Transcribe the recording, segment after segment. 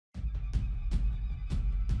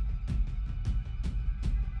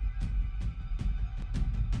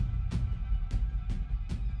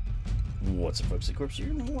What's up, folks? Of course,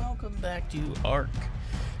 you're welcome back to Ark.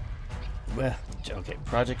 Well, okay,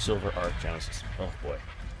 Project Silver Ark Genesis. Oh boy.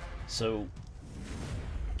 So,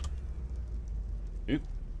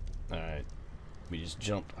 alright, we just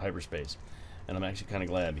jumped hyperspace, and I'm actually kind of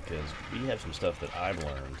glad because we have some stuff that I've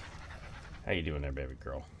learned. How you doing there, baby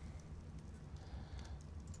girl?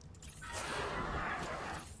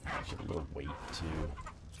 Actually, a little weight too.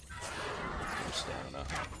 Stamina.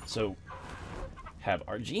 So, have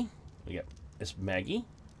RG. We got this Maggie.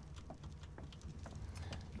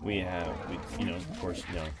 We have, of course,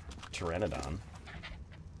 Pteranodon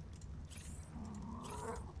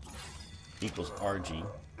equals RG.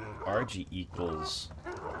 RG equals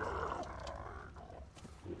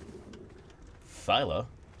Thyla.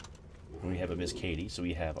 We have a Miss Katie, so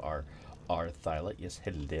we have our Thyla. Yes,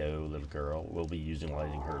 hello, little girl. We'll be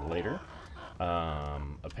utilizing her later.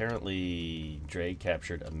 Apparently, Dre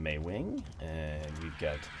captured a Maywing, and we've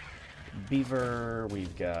got Beaver,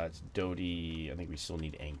 we've got Dodie. I think we still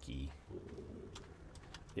need Anki.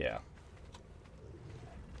 Yeah.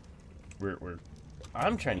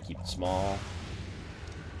 I'm trying to keep it small.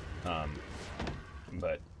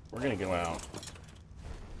 But we're gonna go out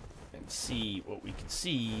and see what we can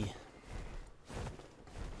see.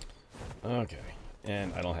 Okay.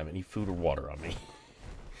 And I don't have any food or water on me.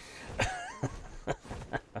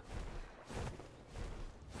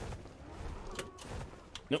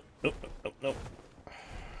 Nope.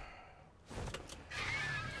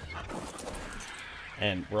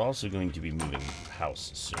 And we're also going to be moving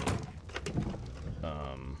house soon.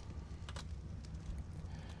 I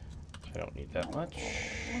don't need that much.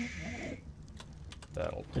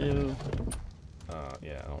 That'll do.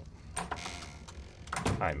 Yeah,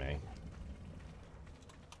 Hi, May.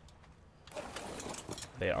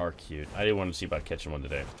 They are cute. I didn't want to see about catching one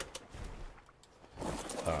today.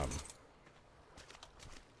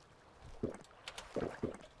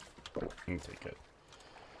 Okay, good.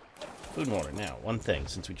 Food and water. Now, one thing,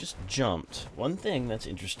 since we just jumped, one thing that's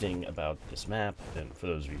interesting about this map, and for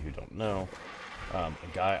those of you who don't know, a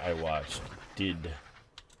guy I watched did,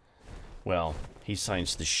 well, he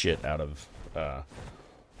scienced the shit out of,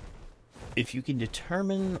 if you can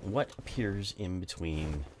determine what appears in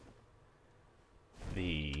between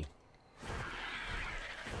in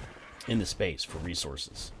the space for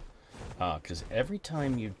resources. Because every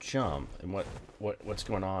time you jump, and what's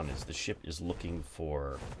going on is the ship is looking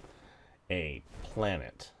for a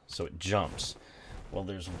planet, so it jumps. Well,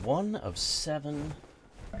 there's one of 7.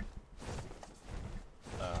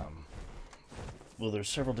 Well, there's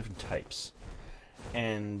several different types,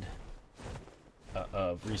 and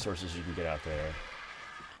of resources you can get out there,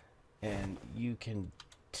 and you can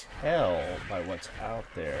tell by what's out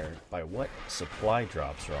there by what supply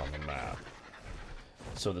drops are on the map.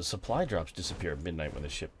 So the supply drops disappear at midnight when the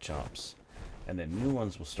ship jumps, and then new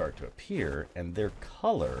ones will start to appear, and their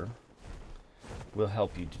color will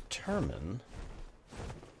help you determine.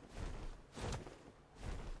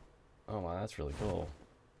 Oh wow, that's really cool.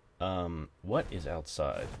 What is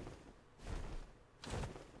outside?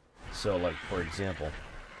 So, like, for example,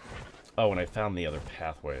 and I found the other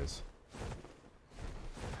pathways.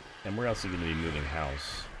 And we're also going to be moving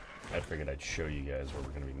house. I figured I'd show you guys where we're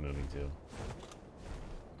going to be moving to.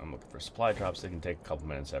 I'm looking for supply drops. They can take a couple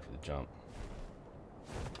minutes after the jump.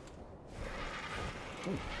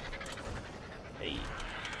 Ooh. Hey.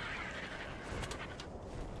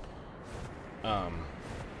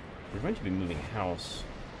 We're going to be moving house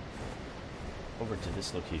over to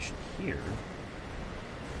this location here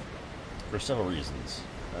for several reasons.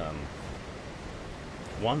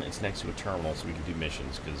 One, it's next to a terminal, so we can do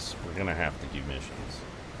missions, because we're going to have to do missions.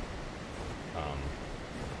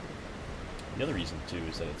 The other reason, too,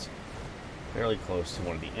 is that it's fairly close to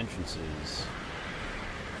one of the entrances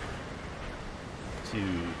to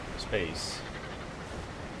space.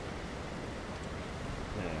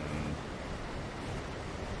 And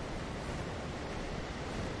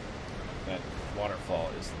that waterfall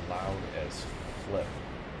is loud as flip.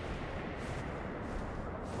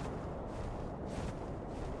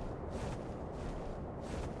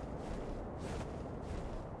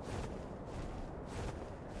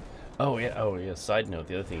 Oh yeah. Side note: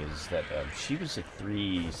 the other thing is that she was at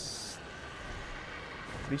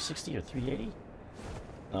 360 or 380.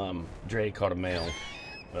 Dre caught a male,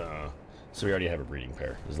 so we already have a breeding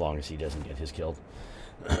pair. As long as he doesn't get his killed,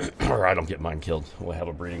 or I don't get mine killed, we'll have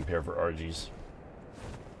a breeding pair for RGs.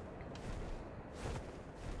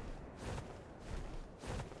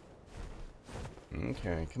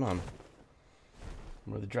 Okay, come on.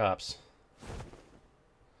 Where are the drops?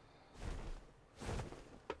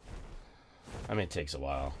 I mean, it takes a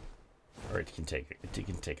while. or it can take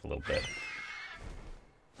a little bit.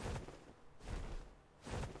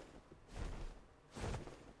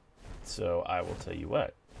 So I will tell you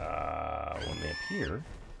what, when they appear,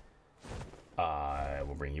 I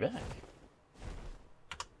will bring you back.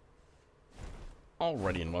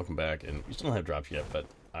 Alrighty, and welcome back. And we still don't have drops yet, but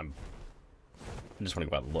I just want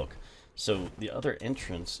to go out and look. So the other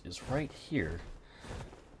entrance is right here.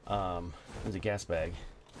 There's a gas bag.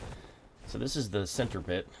 So this is the center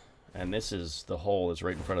bit, and this is the hole that's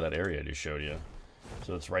right in front of that area I just showed you.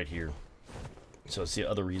 So it's right here. So it's the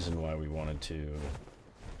other reason why we wanted to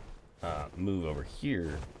move over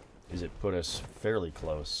here, is it put us fairly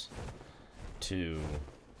close to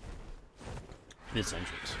this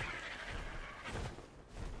entrance.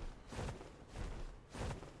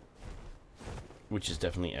 Which is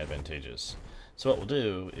definitely advantageous. So what we'll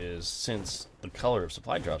do is, since the color of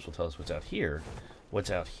supply drops will tell us what's out here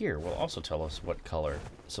will also tell us what color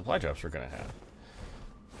supply drops we're going to have.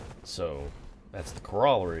 So that's the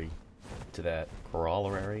corollary to that.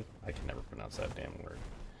 Corollary? I can never pronounce that damn word.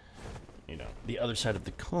 You know, the other side of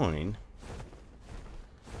the coin,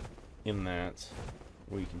 in that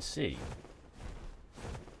we can see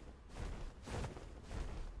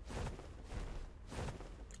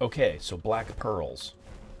okay, so black pearls.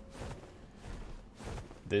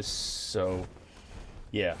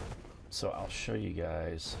 Yeah. So I'll show you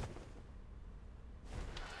guys.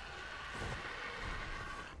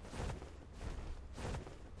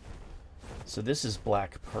 So this is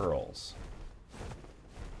black pearls.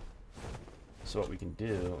 So what we can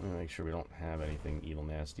do, let me make sure we don't have anything evil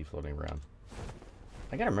nasty floating around.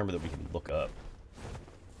 I gotta remember that we can look up.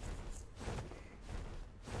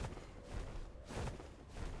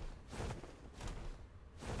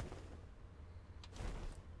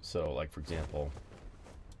 So, like, for example,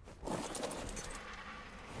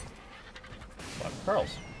 black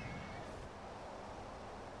pearls.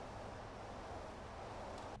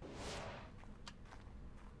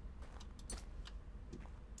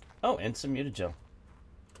 Oh, and some mutagel.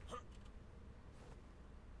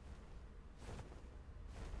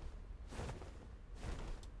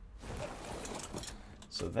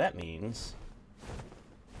 So that means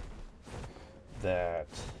that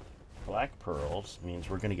black pearls means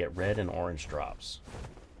we're going to get red and orange drops.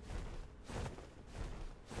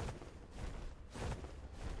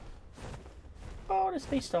 Oh, the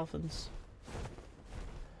space dolphins.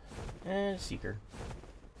 And a seeker.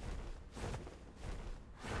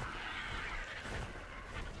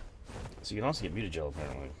 So you can also get mutagel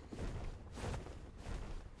apparently.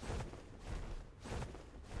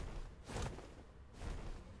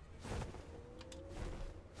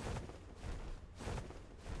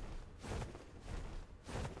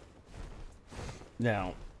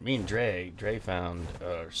 Now, me and Dre found,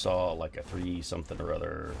 saw like a 3 something or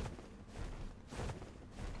other.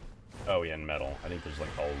 Oh yeah, and metal. I think there's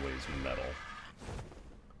like always metal.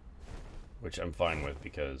 Which I'm fine with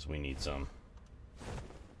because we need some.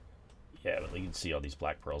 Yeah, but you can see all these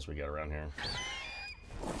black pearls we got around here.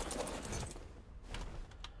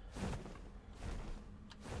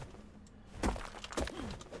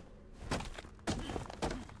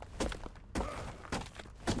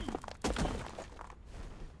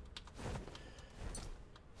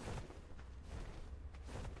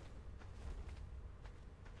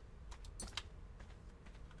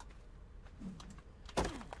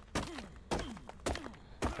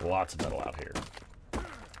 Lots of metal out here.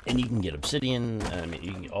 And you can get obsidian, I mean,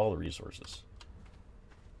 you can get all the resources.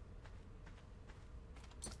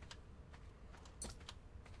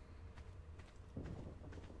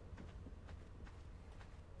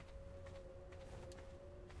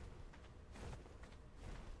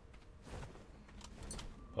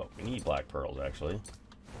 Oh, we need black pearls, actually.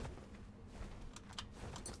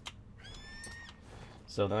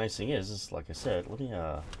 So the nice thing is like I said, let me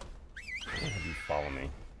have you follow me.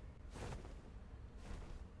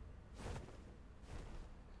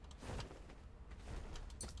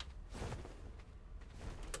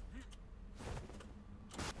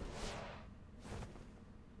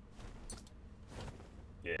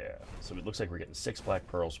 Yeah, so it looks like we're getting 6 black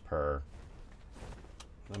pearls per.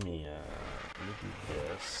 Let me do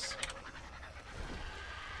this.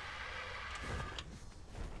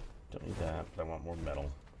 Don't need that, but I want more metal.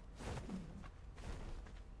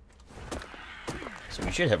 So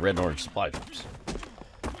we should have red and orange supply drops.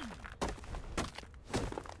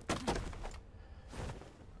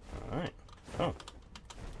 Alright. Oh.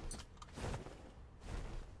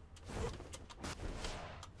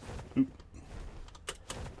 Oop.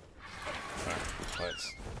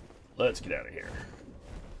 Alright, let's get out of here.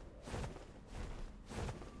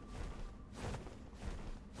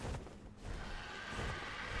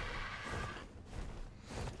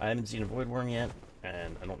 I haven't seen a void worm yet,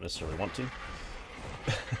 and I don't necessarily want to.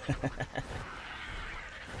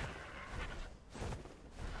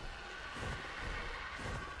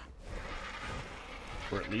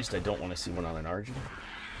 Or at least I don't want to see one on an Argent.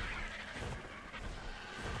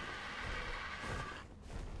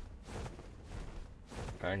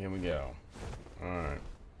 Alright, here we go. Alright.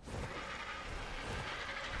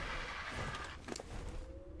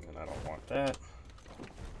 And I don't want that.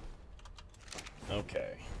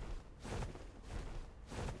 Okay.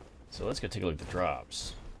 So let's go take a look at the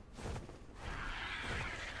drops.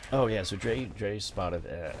 Oh yeah, so Dre spotted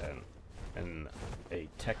a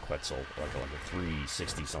tech Quetzal, like a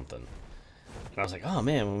 360 something. And I was like, oh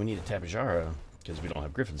man, well, we need a Tapejara, because we don't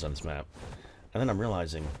have Griffins on this map. And then I'm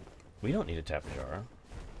realizing, we don't need a Tapejara.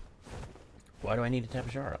 Why do I need a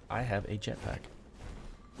Tapejara? I have a jetpack.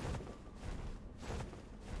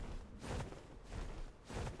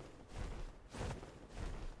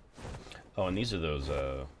 Oh, and these are those,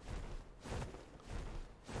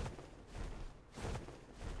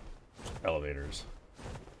 elevators.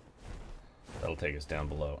 That'll take us down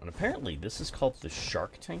below. And apparently this is called the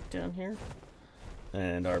Shark Tank down here.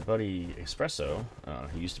 And our buddy Espresso,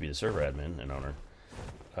 who used to be the server admin and owner,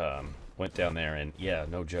 went down there, and yeah,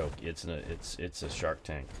 no joke, it's a Shark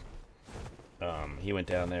Tank. He went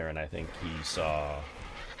down there, and I think he saw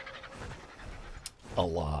a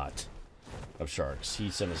lot of sharks.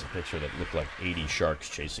 He sent us a picture that looked like 80 sharks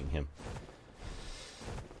chasing him,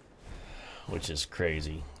 which is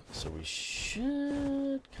crazy. So we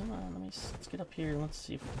should, come on, let's get up here. Let's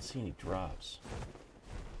see if we can see any drops.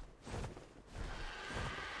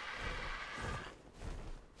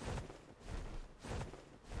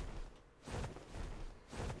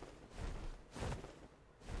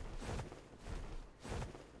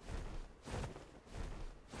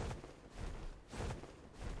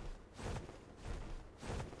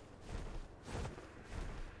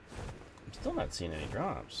 I'm still not seeing any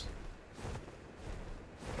drops.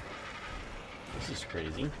 This is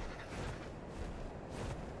crazy.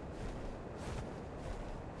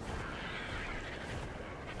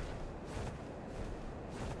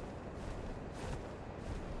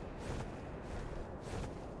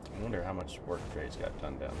 I wonder how much work Dre's got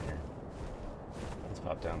done down here. Let's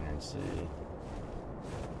pop down there and see.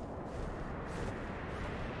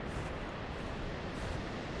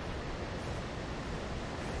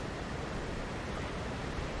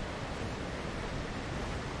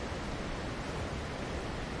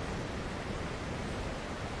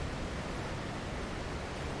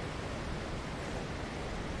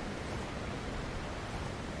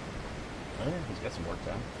 Oh yeah, he's got some work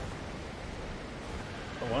done.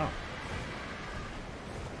 Oh wow.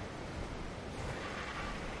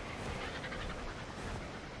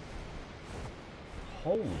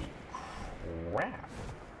 Holy crap.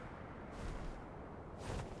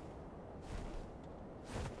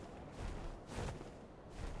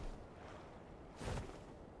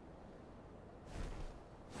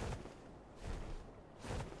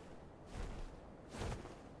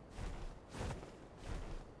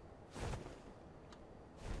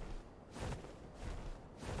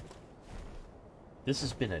 This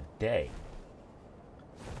has been a day,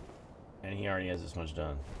 and he already has this much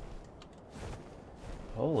done.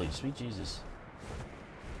 Holy sweet Jesus.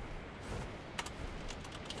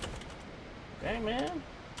 Dang, man.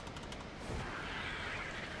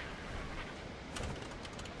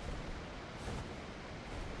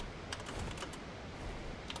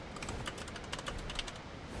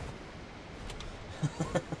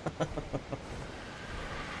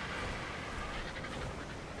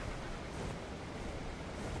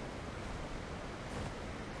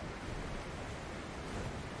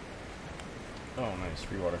 Oh, nice.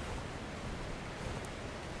 Free water.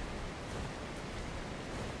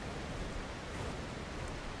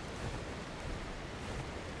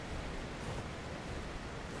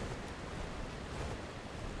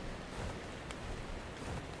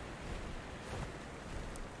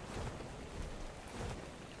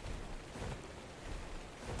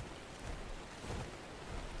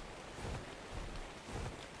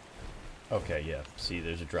 Okay, yeah. See,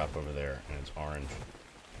 there's a drop over there, and it's orange.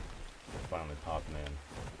 Finally popping in.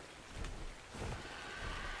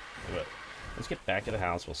 But let's get back to the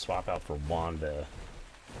house. We'll swap out for Wanda.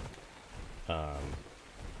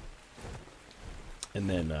 And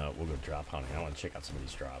then we'll go drop hunting. I want to check out some of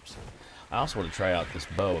these drops. I also want to try out this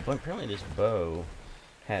bow. But apparently this bow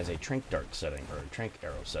has a trank dart setting, or a trank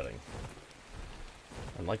arrow setting.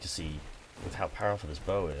 I'd like to see, with how powerful this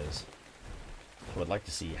bow is, I would like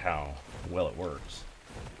to see how well it works.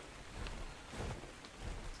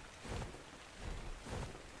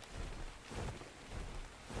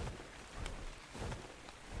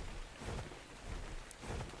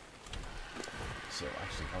 so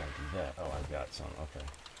actually, how do I do that? Oh, I've got some. Okay.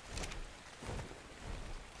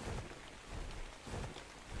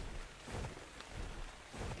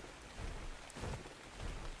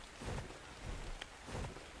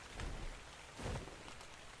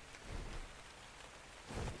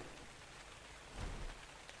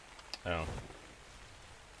 Oh.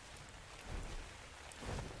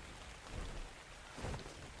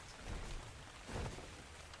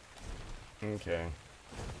 Okay.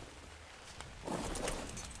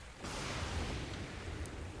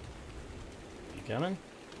 You coming?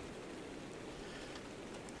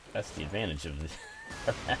 That's the advantage of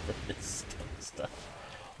this stuff.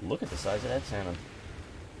 Look at the size of that salmon.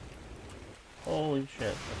 Holy shit,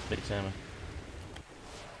 that's a big salmon.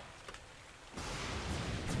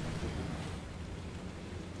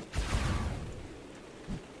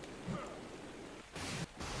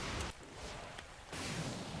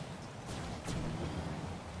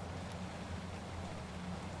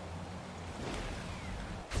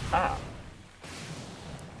 Ah!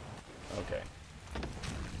 Okay.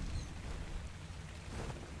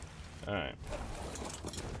 Alright.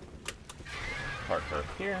 Park her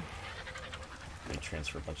here. Let me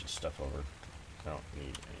transfer a bunch of stuff over. I don't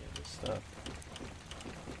need any of this stuff.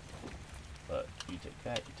 But you take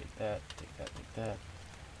that, you take that, take that, take that.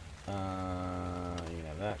 You can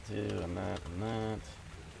have that too, and that, and that.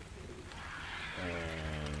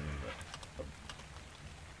 And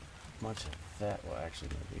a bunch of that. Well, actually,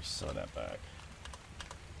 maybe some of that back.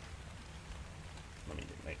 Let me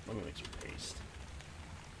make some paste.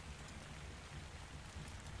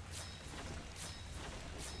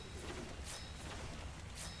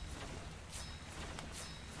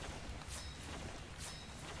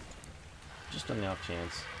 Just on the off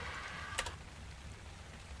chance.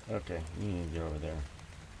 Okay, you need to go over there.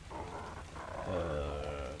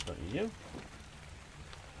 Don't need you.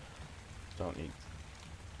 Don't need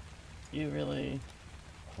you really.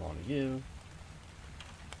 I want you.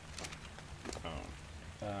 Oh.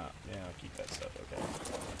 Yeah, I'll keep that stuff, okay.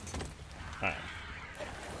 Alright.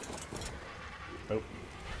 Oh.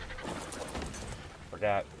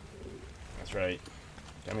 Forgot. That's right.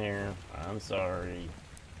 Come here. I'm sorry.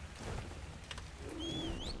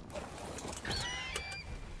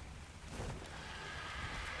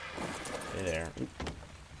 Hey there. Oop.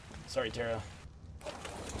 Sorry, Tara.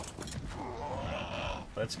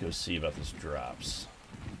 Let's go see about these drops.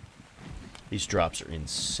 These drops are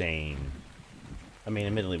insane. I mean,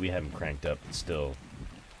 admittedly, we haven't cranked up, but still,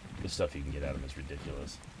 the stuff you can get out of them is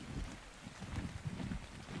ridiculous.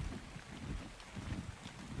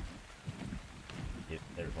 Yep,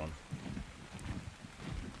 there's one.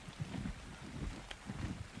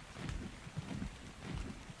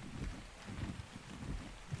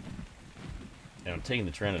 And I'm taking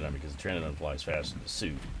the Pteranodon because the Pteranodon flies faster than the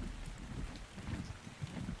suit.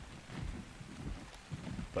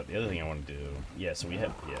 But the other thing I want to do, yeah, so we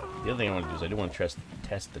have, yeah, the other thing I want to do is I do want to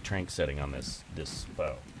test the trank setting on this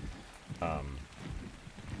bow. As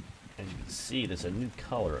you can see, there's a new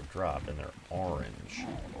color of drop, and they're orange.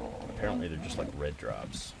 Apparently they're just like red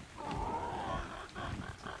drops.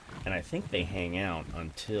 And I think they hang out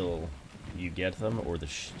until you get them, or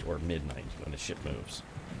or midnight when the ship moves.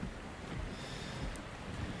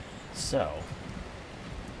 So,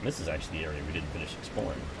 this is actually the area we didn't finish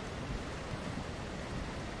exploring.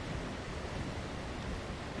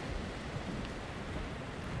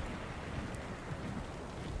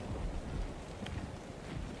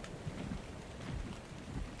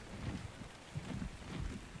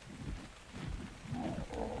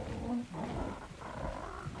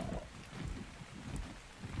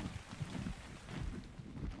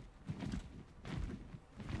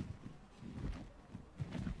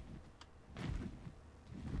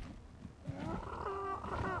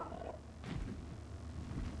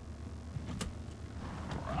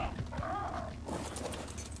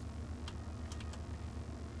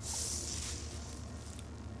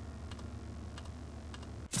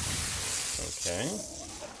 Okay.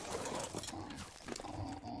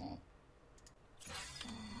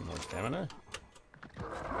 More stamina.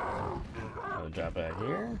 Another drop back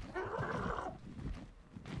here.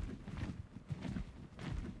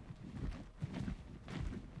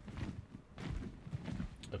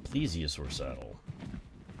 A plesiosaur saddle.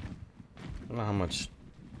 I don't know how much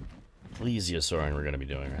plesiosauring we're going to be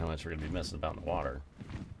doing, or how much we're going to be messing about in the water.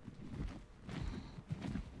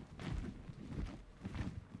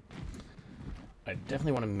 I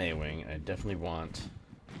definitely want a Maywing. I definitely want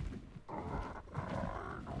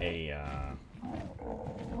a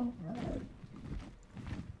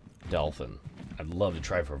Dolphin. I'd love to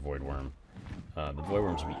try for a Voidworm. The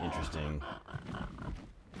Voidworms would be interesting.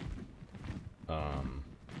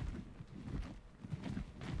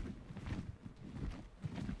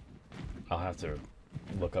 I'll have to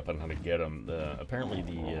look up on how to get them. Apparently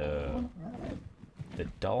the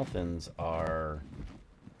dolphins are.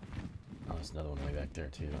 Oh, there's another one way back there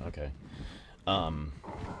too. Okay.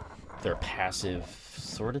 They're passive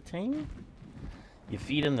sort of thing. You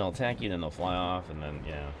feed them, they'll attack you, then they'll fly off, and then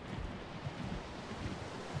yeah.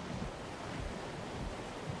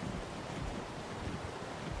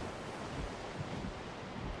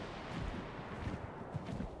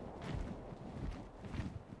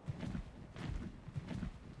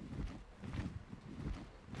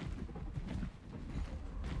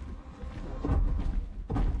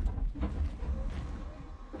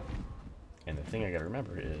 And the thing I gotta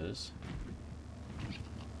remember is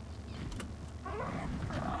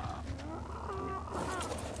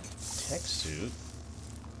tech suit.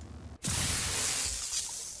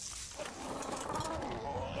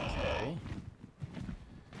 Okay.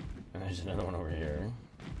 And there's another one over here.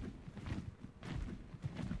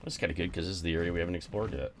 That's kind of good because this is the area we haven't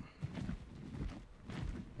explored yet.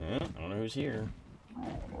 Yeah, I don't know who's here.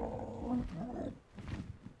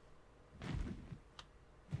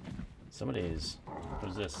 Somebody's.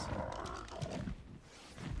 What is this?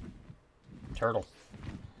 Turtle.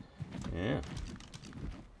 Yeah.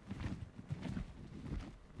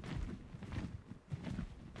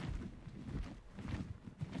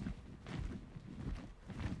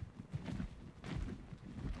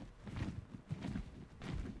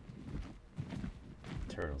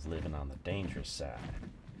 Turtle's living on the dangerous side.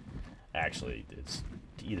 Actually, it's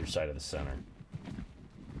to either side of the center.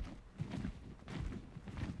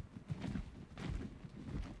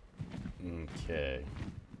 Okay.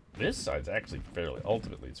 This side's actually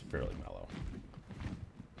ultimately, it's fairly mellow.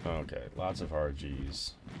 Okay, lots of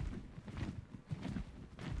RGs.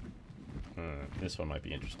 This one might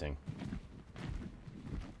be interesting.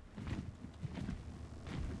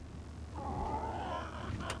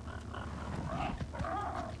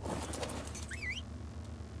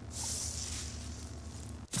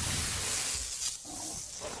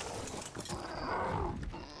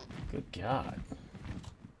 Good God.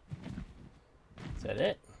 Is that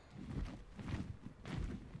it?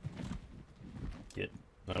 Get.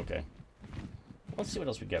 Okay. Let's see what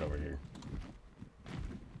else we got over here.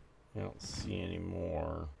 I don't see any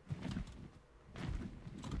more.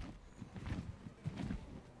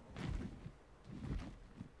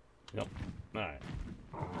 Nope. Alright.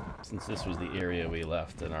 Since this was the area we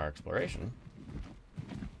left in our exploration,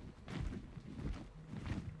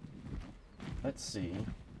 let's see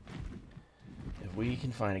if we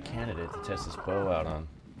can find a candidate to test this bow out on.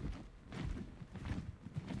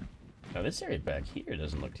 Now this area back here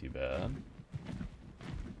doesn't look too bad.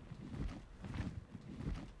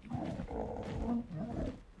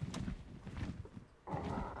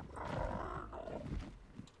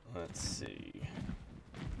 Let's see.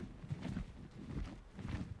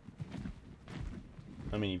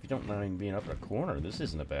 I mean, if you don't mind being up in a corner, this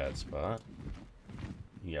isn't a bad spot.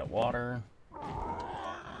 You got water.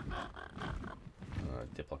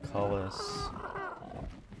 Diploculus.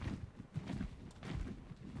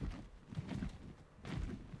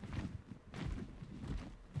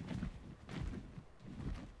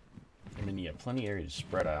 I mean, you have plenty of area to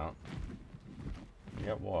spread out. You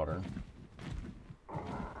got water.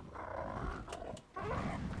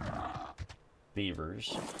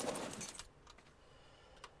 Beavers.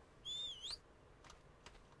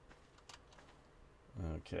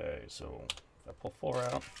 Okay, so if I pull 4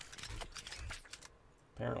 out,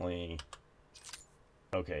 apparently,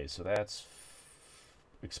 okay, so that's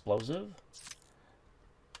explosive,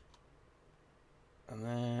 and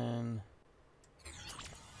then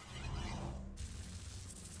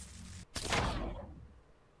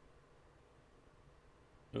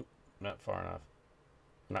oop, not far enough,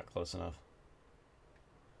 not close enough.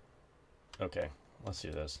 Okay, let's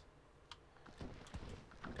do this.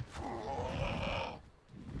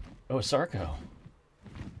 Oh, a Sarco.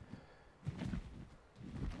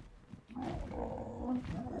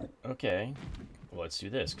 Okay, well, let's do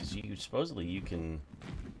this, because you supposedly you can.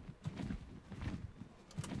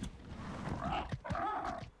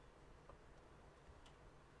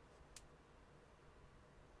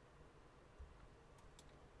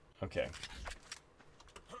 Okay.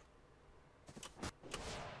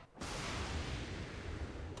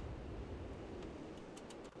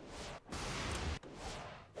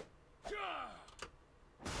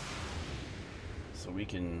 So we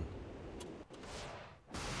can.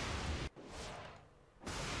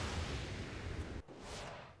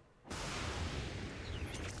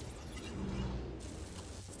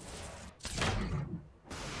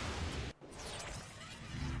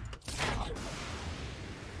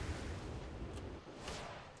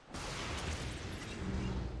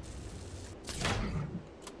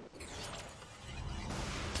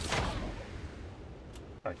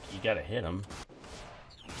 you gotta hit them.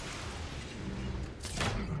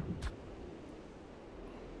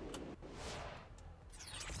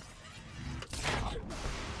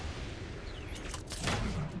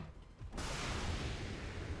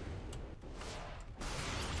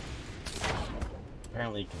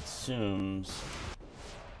 Apparently consumes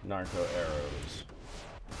narco arrows.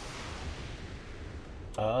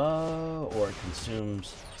 Oh, or it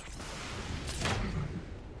consumes...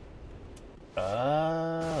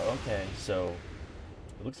 okay, so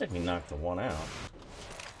it looks like we knocked the one out.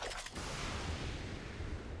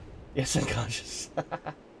 Yes, unconscious.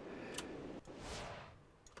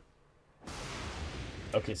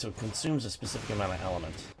 Okay, so it consumes a specific amount of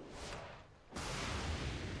element.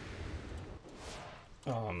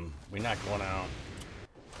 We knocked one out.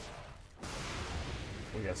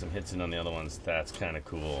 We got some hits in on the other ones. That's kind of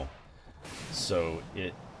cool. So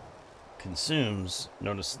it consumes,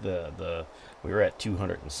 notice the we were at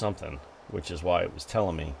 200 and something, which is why it was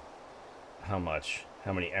telling me how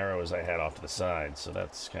many arrows I had off to the side. So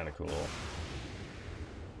that's kind of cool.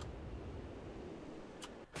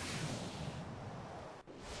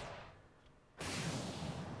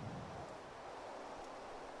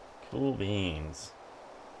 Cool beans.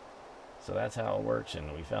 So that's how it works,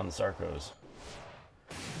 and we found the Sarcos.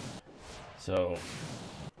 So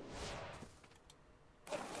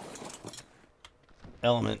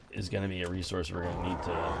element is going to be a resource we're going to need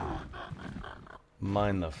to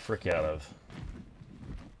mine the frick out of.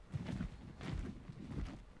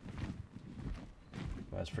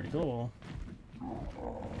 That's pretty cool.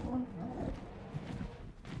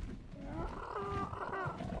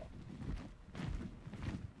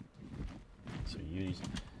 So use.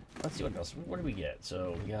 Let's see what else. What do we get?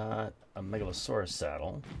 So we got a Megalosaurus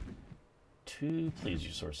saddle, 2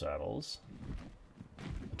 Plesiosaur saddles,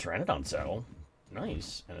 a Pteranodon saddle,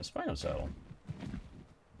 nice, and a Spino saddle,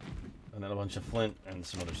 and then a bunch of flint and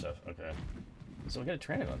some other stuff. Okay, so we got a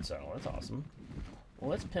Pteranodon saddle. That's awesome.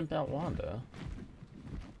 Well, let's pimp out Wanda.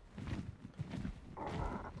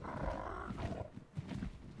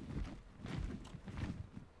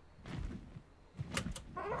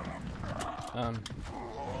 Can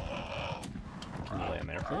you land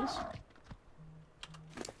there, please?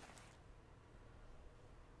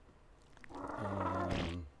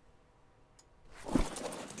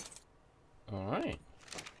 All right.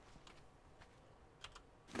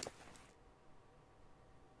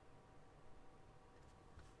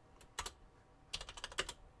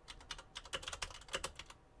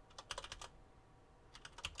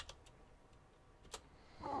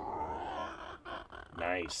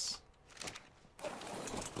 Nice.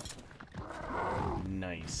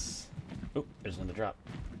 Nice. Oh, there's another drop.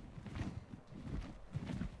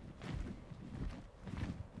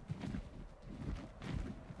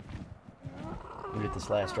 We'll get this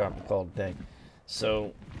last drop and call it a day.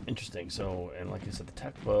 So, interesting. So, and like I said, the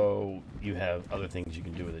tech bow, you have other things you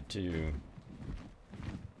can do with it too.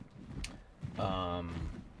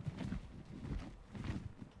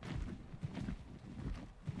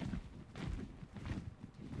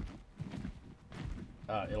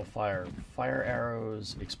 It'll fire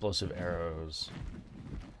arrows, explosive arrows,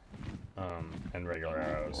 and regular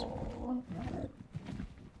arrows,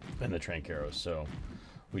 and the trank arrows. So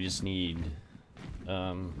we just need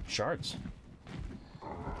shards.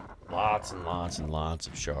 Lots and lots and lots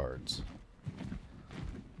of shards.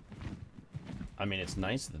 I mean, it's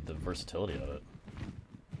nice that the versatility of it.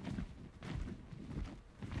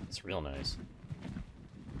 It's real nice.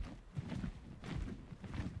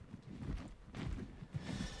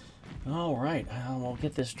 Alright, we'll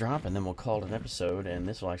get this drop and then we'll call it an episode, and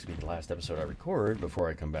this will actually be the last episode I record before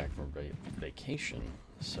I come back from vacation.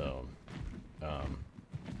 So,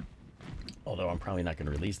 although I'm probably not going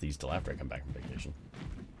to release these till after I come back from vacation.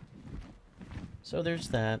 So there's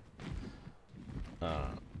that.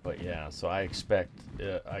 But yeah, so I expect,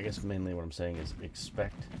 I guess mainly what I'm saying is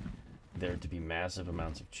expect there to be massive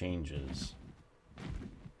amounts of changes.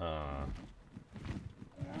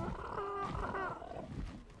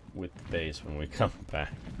 With the base when we come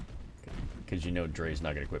back, because you know Dre's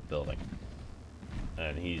not going to quit building,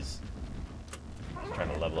 and he's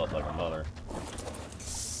trying to level up like a mother.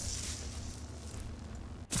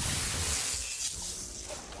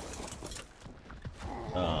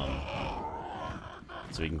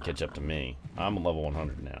 So he can catch up to me. I'm a level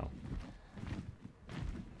 100 now.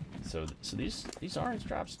 So these orange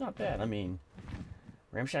drops, not bad. I mean,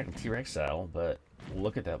 Ramshack and T-Rex saddle, but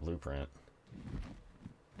look at that blueprint.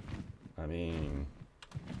 I mean,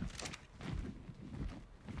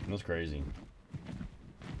 that's crazy.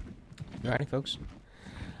 Alrighty, folks.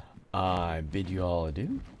 I bid you all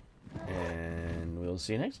adieu, and we'll we'll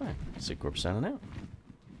see you next time. Sick Corp signing out.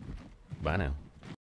 Bye now.